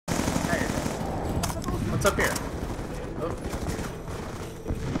What's up here? Oh.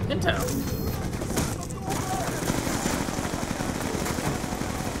 Intel.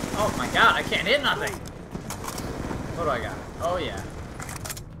 Oh my god, I can't hit nothing. What do I got? Oh yeah.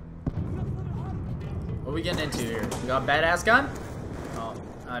 What are we getting into here? We got a badass gun? Oh,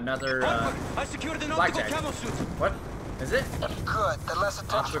 another I secured an blackjack. optical camo suit. What? Is it? Good. The less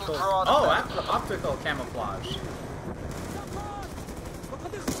attention Optical. you draw, the Oh, better. optical camouflage.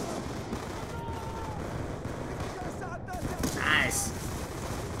 Nice.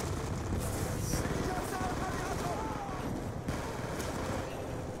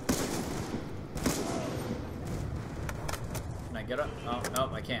 Can I get up? Oh, no,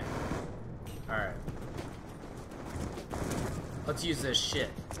 I can't. Alright. Let's use this shit.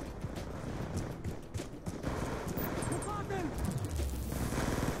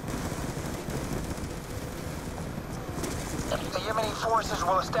 The Yemeni forces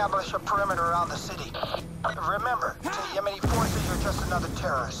will establish a perimeter around the city. Remember, to the Yemeni forces, you're just another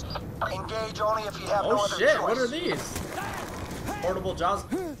terrorist. Engage only if you have no Oh other shit, choice. what are these? Portable jaws.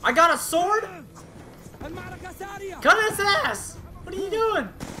 I got a sword? Cut his ass! What are you doing?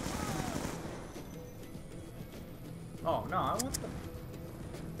 Oh no, I want the...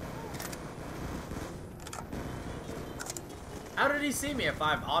 How did he see me if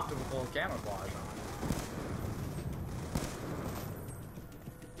I have optical camouflage on?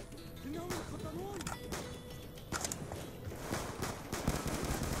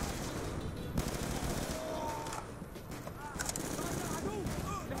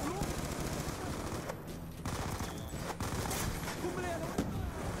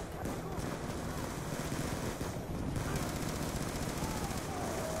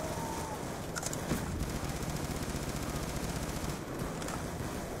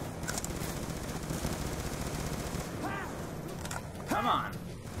 Come on.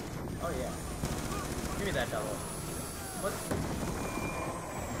 Oh yeah. Give me that double. What?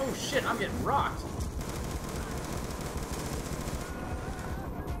 Oh shit, I'm getting rocked.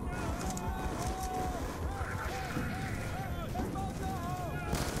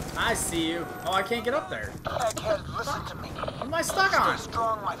 I see you. Oh, I can't get up there. Egghead, listen to me. What am I stuck on? Stay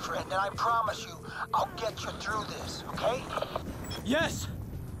strong, my friend, and I promise you, I'll get you through this, okay? Yes.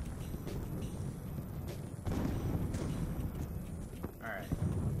 Alright.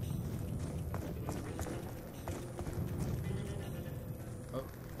 Oh,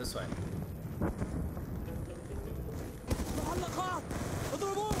 this way.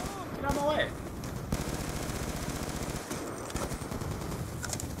 Get out of my way.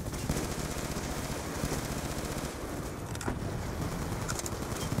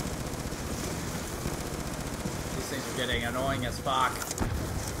 These things are getting annoying as fuck.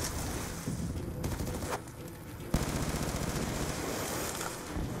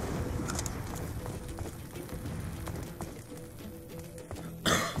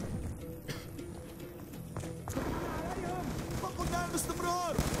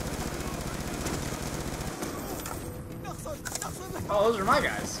 Oh, those are my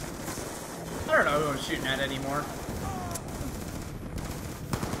guys. I don't know who I'm shooting at anymore.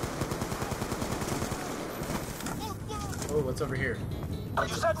 Oh, what's over here?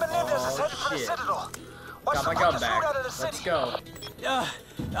 You said Menendez is headed for the shit. Citadel. What's Got my the gun fucking back. route out of the Let's city? go.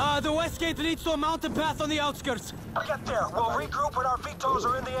 The west gate leads to a mountain path on the outskirts. Get there. We'll regroup when our Vitos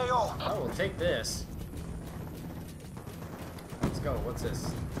are in the AO. Oh, we'll take this. Let's go. What's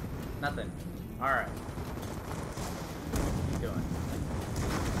this? Nothing. Alright. What are you doing?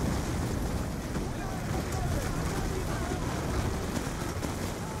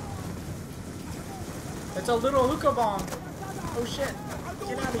 It's a little hookah bomb. Oh shit.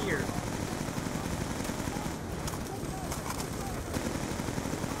 Get out of here.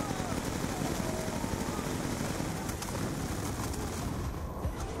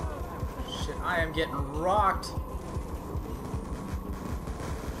 Shit, I am getting rocked.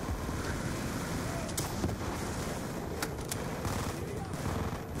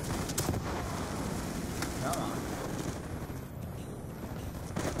 Come on.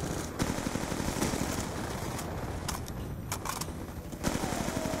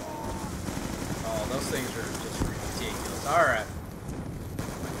 Oh, those things are just ridiculous. Alright.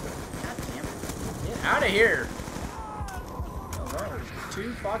 God damn it. Get out of here. Hello.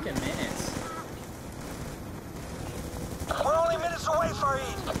 2 fucking minutes. We're only minutes away, Farid.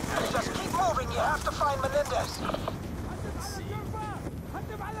 Just keep moving. You have to find Menendez. Let's see.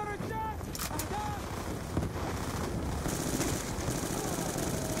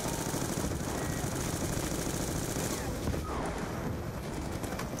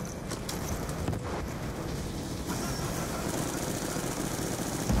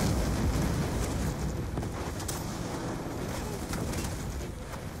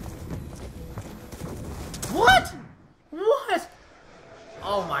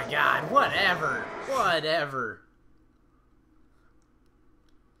 Whatever.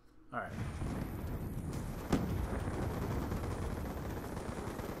 Alright.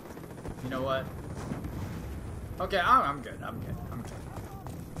 You know what? Okay, I'm good. I'm good. I'm good.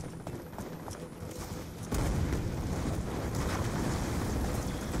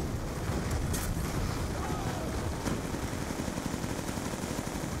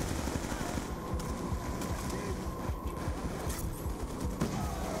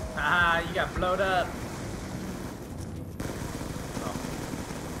 Ah, you got blowed up. Oh.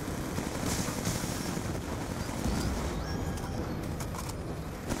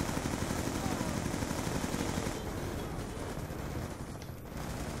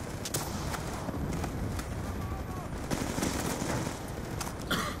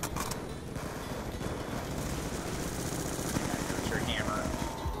 There's your hammer.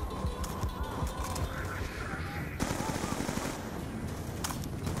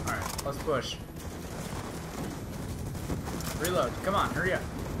 Let's push. Reload. Come on, hurry up.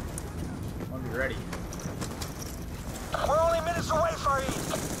 I want to be ready. We're only minutes away, Farid.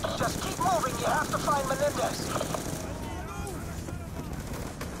 Just keep moving. You have to find Menendez.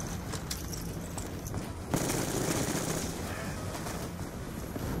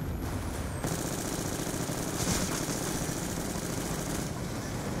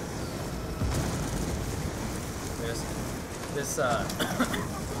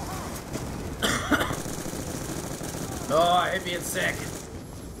 Oh, I hate being sick.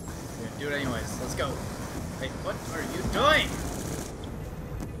 We're gonna do it anyways. Let's go. Hey, what are you doing?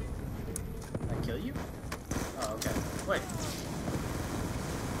 Did I kill you? Oh, okay. Wait.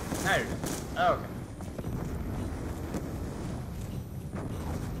 Now you're dead. Oh, okay.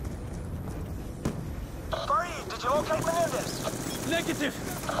 Farid, did you locate Menendez? Negative.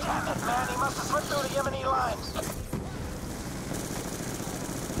 Damn it, man. He must have slipped through the Yemeni lines.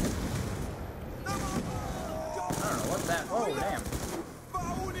 Oh, damn.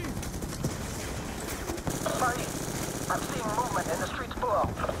 Farid, I'm seeing movement in the streets below.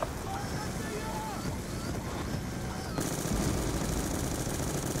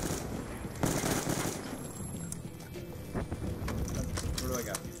 Where do I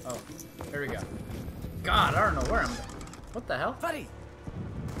go? Oh, there we go. God, I don't know where I'm going. What the hell? Farid.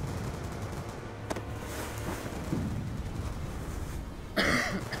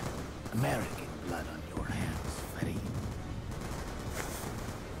 American blood on your hands, Farid.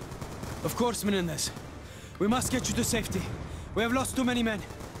 Of course, Menendez. We must get you to safety. We have lost too many men.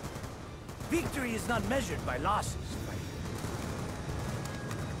 Victory is not measured by losses,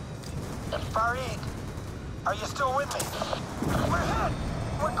 Farid. Farid, are you still with me? We're hit!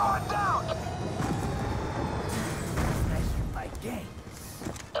 We're going down! Measured by gains.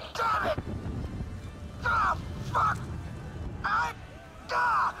 Damn it! Ah, fuck!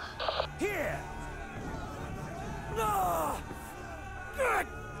 Here! No! God!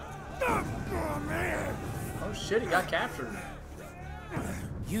 Oh, man! Oh shit, he got captured.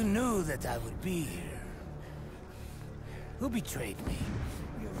 You knew that I would be here. Who betrayed me?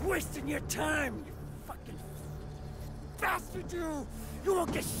 You're wasting your time, you fucking bastard, you! You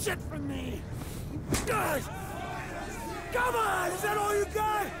won't get shit from me! God! Come on! Is that all you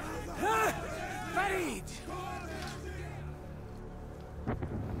got? Huh? Farid!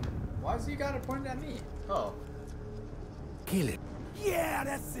 Why's he got it pointed at me? Oh. Kill it. Yeah,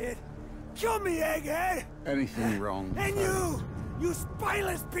 that's it! Kill me, egghead! Anything wrong? And you! You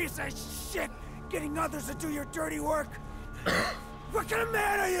spineless piece of shit! Getting others to do your dirty work! What kind of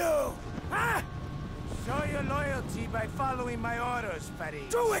man are you? Huh? Show your loyalty by following my orders, Farid.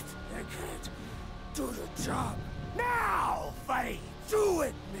 Do it! Egghead! Do the job! Now, Farid! Do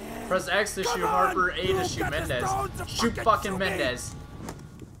it, man! Press X to Come shoot on! Harper, A to You shoot got the Mendez. stones to Shoot fucking shoot me. Mendez.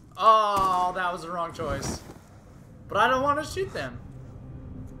 Oh, that was the wrong choice. But I don't want to shoot them.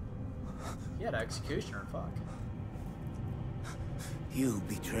 He had executioner, fuck. You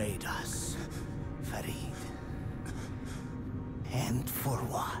betrayed us, Farid. And for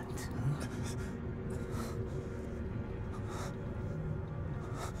what?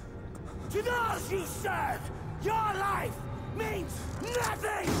 To those you serve, your life means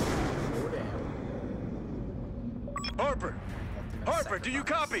nothing! Oh, damn. Harper! Harper, do you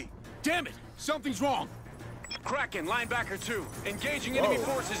copy? Damn it! Something's wrong. Kraken, linebacker 2. Engaging enemy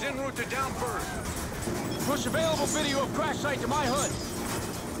forces en route to down bird. Push available video of crash site to my HUD.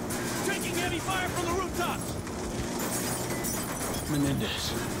 Taking heavy fire from the rooftops!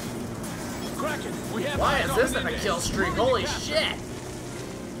 Menendez. Kraken, we have. Why eyes is on this in a Menendez. kill streak? Moving Holy fast. shit!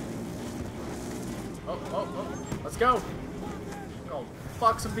 Oh. Let's go. Go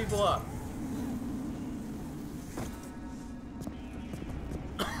fuck some people up.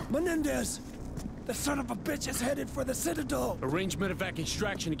 Menendez! The son of a bitch is headed for the Citadel. Arrange medevac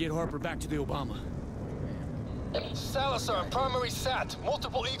extraction to get Harper back to the Obama. Salazar, primary SAT.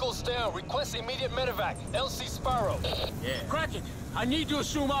 Multiple Eagles down. Request immediate medevac. LC Sparrow. Yeah. Kraken, I need to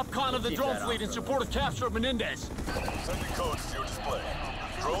assume OpCon of the Keep drone that fleet off, in support of capture of Menendez. Sending codes to your display.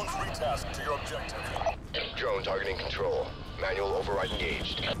 Drones retasked to your objective. Drone targeting control. Manual override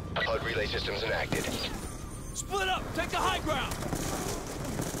engaged. HUD relay systems enacted. Split up! Take the high ground!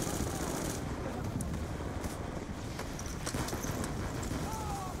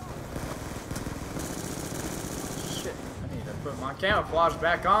 Shit. I need to put my camouflage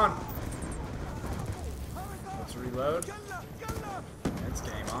back on. Let's reload. It's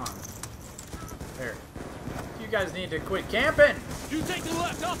game on. There. You guys need to quit camping. You take the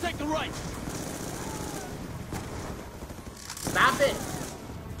left, I'll take the right. Stop it.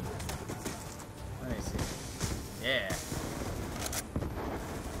 Let me see. Yeah.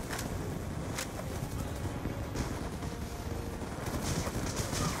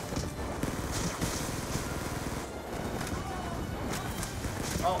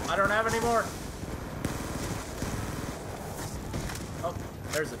 Oh, I don't have any more. Oh,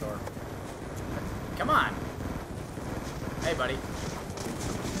 there's the door. Come on. Hey, buddy.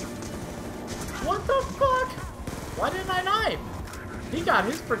 What the fuck? Why didn't I knife? He got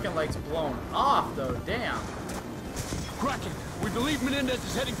his freaking legs blown off, though. Damn. Kraken, we believe Menendez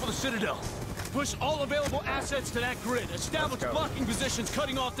is heading for the Citadel. Push all available assets to that grid. Establish blocking positions,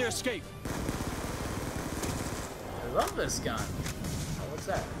 cutting off their escape. I love this gun. Oh, what's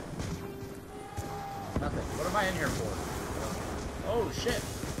that? Nothing. What am I in here for? Oh, shit.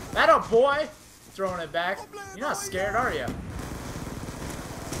 That a boy! Throwing it back. You're not scared, are you?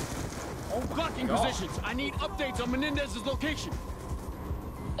 Oh, Blocking positions. I need updates on Menendez's location.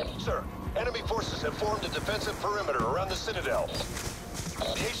 Sir, enemy forces have formed a defensive perimeter around the Citadel.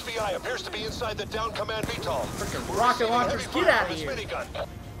 The HVI appears to be inside the down command VTOL. Freaking rocket launchers, get out of here! Minigun.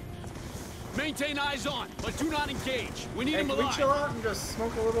 Maintain eyes on, but do not engage. We need Hey, him can we alive. chill out and just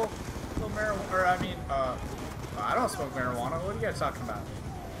smoke a little marijuana? Or, I mean, I don't smoke marijuana. What are you guys talking about?